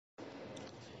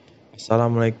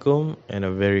Assalamualaikum and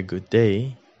a very good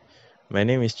day. My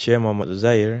name is Mohamad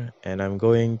Uzair and I'm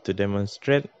going to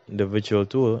demonstrate the virtual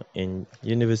tour in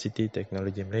Universiti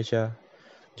Teknologi Malaysia,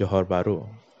 Johor Bahru.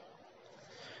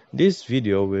 This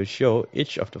video will show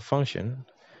each of the functions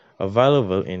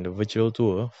available in the virtual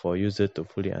tour for users to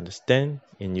fully understand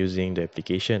in using the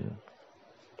application.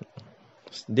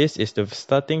 This is the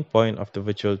starting point of the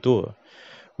virtual tour,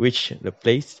 which the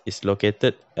place is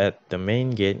located at the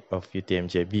main gate of UTM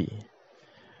JB.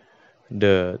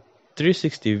 The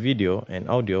 360 video and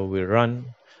audio will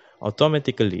run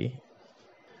automatically.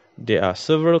 There are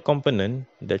several components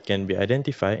that can be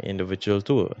identified in the virtual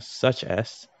tour, such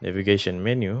as navigation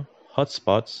menu,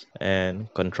 hotspots,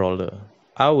 and controller.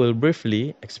 I will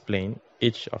briefly explain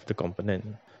each of the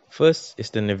components. First is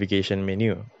the navigation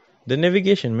menu. The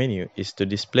navigation menu is to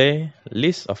display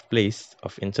list of places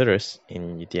of interest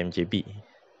in UTMJB.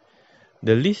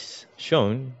 The list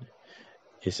shown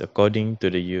is according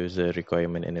to the user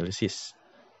requirement analysis.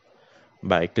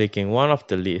 By clicking one of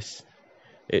the lists,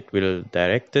 it will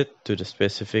direct it to the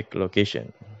specific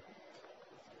location.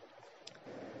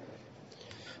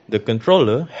 The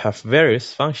controller have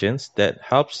various functions that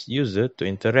helps user to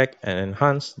interact and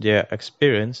enhance their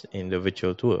experience in the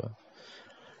virtual tour.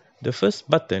 The first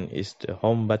button is the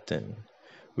home button,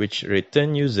 which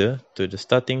return user to the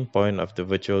starting point of the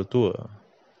virtual tour.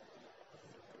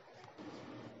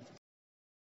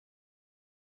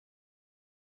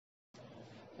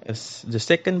 As the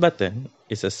second button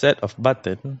is a set of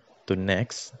buttons to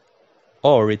next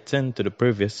or return to the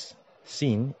previous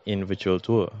scene in virtual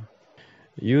tour.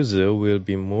 User will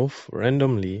be moved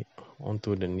randomly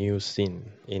onto the new scene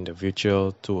in the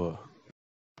virtual tour.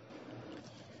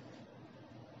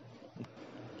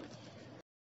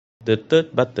 The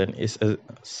third button is a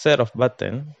set of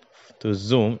buttons to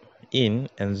zoom in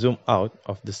and zoom out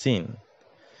of the scene.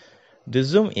 The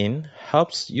zoom in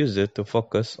helps user to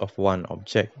focus on one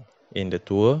object in the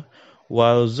tour,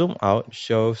 while zoom out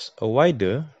shows a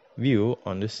wider view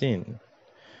on the scene.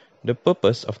 The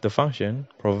purpose of the function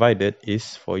provided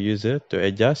is for user to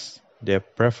adjust their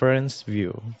preference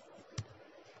view.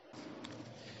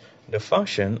 The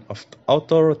function of the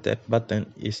auto rotate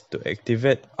button is to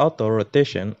activate auto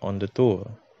rotation on the tour.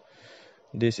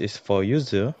 This is for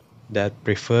users that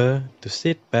prefer to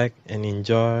sit back and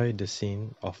enjoy the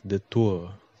scene of the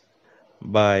tour.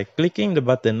 By clicking the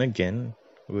button again,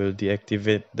 we'll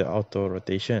deactivate the auto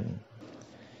rotation.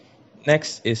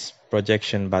 Next is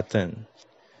projection button.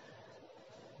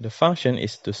 The function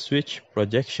is to switch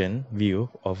projection view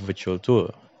of virtual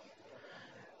tour.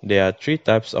 There are three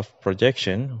types of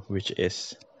projection, which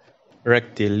is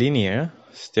rectilinear,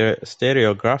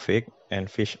 stereographic, and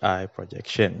fisheye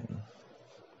projection.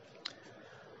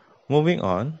 Moving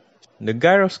on, the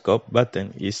gyroscope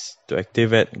button is to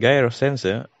activate gyro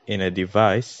sensor in a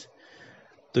device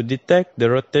to detect the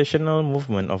rotational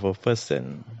movement of a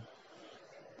person.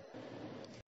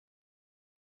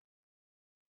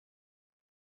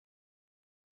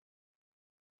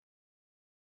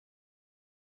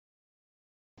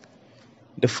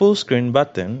 The full screen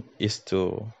button is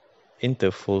to enter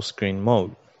full screen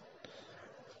mode.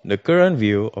 The current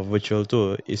view of virtual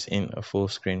tour is in a full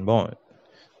screen mode.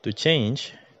 To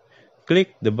change,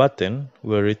 click the button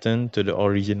will return to the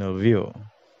original view.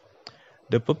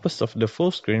 The purpose of the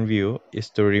full screen view is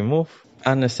to remove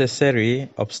unnecessary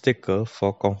obstacle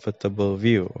for comfortable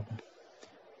view.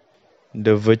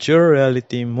 The virtual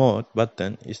reality mode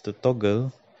button is to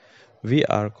toggle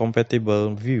VR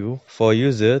compatible view for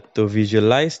user to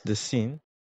visualize the scene.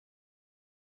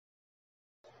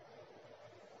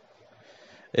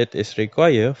 It is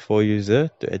required for user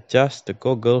to adjust the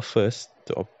goggle first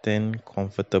to obtain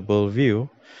comfortable view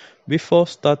before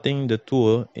starting the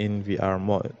tour in VR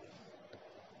mode.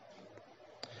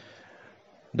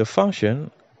 The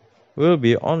function will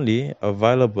be only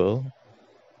available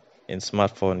in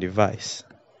smartphone device.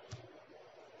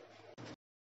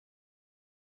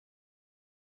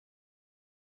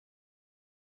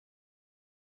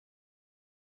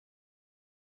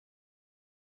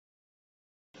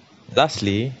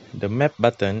 Lastly, the map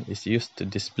button is used to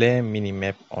display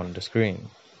mini-map on the screen.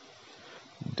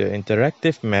 The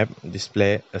interactive map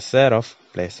displays a set of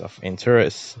places of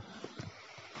interest.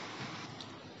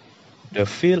 The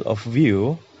field of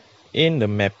view in the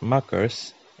map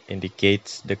markers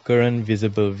indicates the current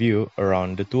visible view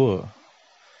around the tour.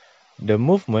 The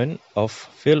movement of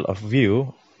field of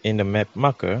view in the map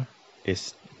marker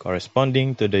is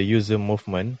corresponding to the user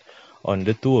movement on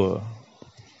the tour.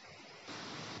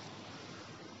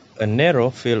 A narrow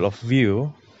field of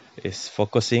view is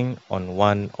focusing on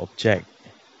one object,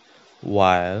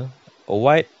 while a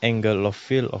wide angle of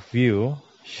field of view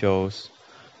shows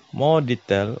more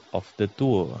detail of the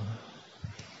tour.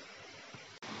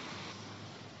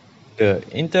 The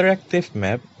interactive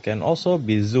map can also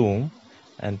be zoomed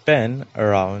and panned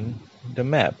around the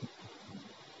map.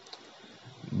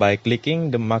 By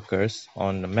clicking the markers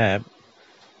on the map,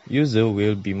 user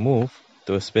will be moved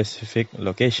to a specific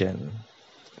location.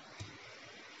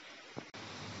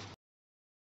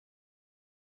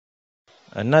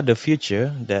 Another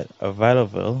feature that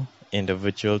available in the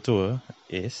virtual tour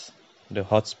is the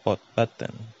hotspot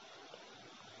button.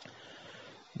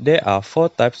 There are 4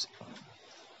 types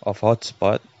of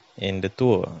hotspot in the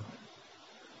tour.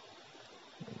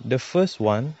 The first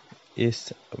one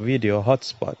is video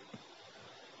hotspot.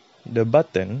 The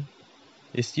button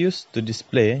is used to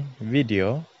display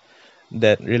video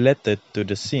that related to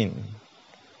the scene.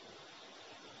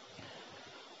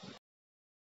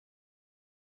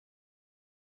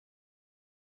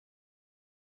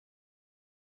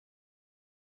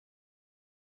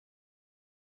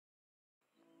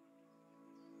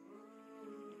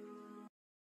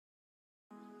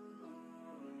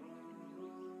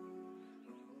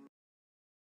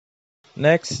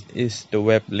 Next is the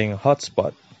web link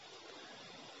hotspot.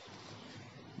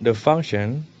 The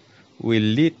function will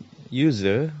lead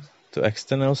user to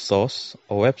external source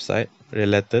or website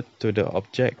related to the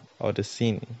object or the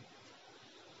scene.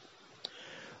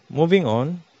 Moving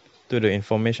on to the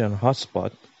information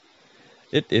hotspot,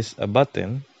 it is a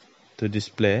button to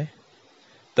display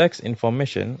text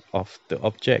information of the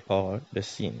object or the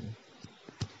scene.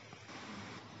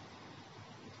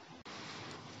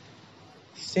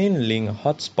 Scene link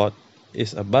hotspot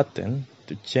is a button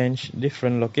to change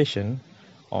different location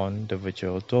on the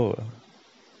virtual tour.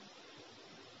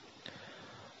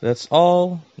 That's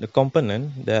all the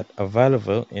components that are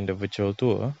available in the virtual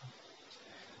tour.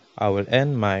 I will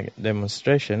end my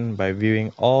demonstration by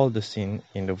viewing all the scenes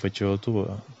in the virtual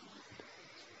tour.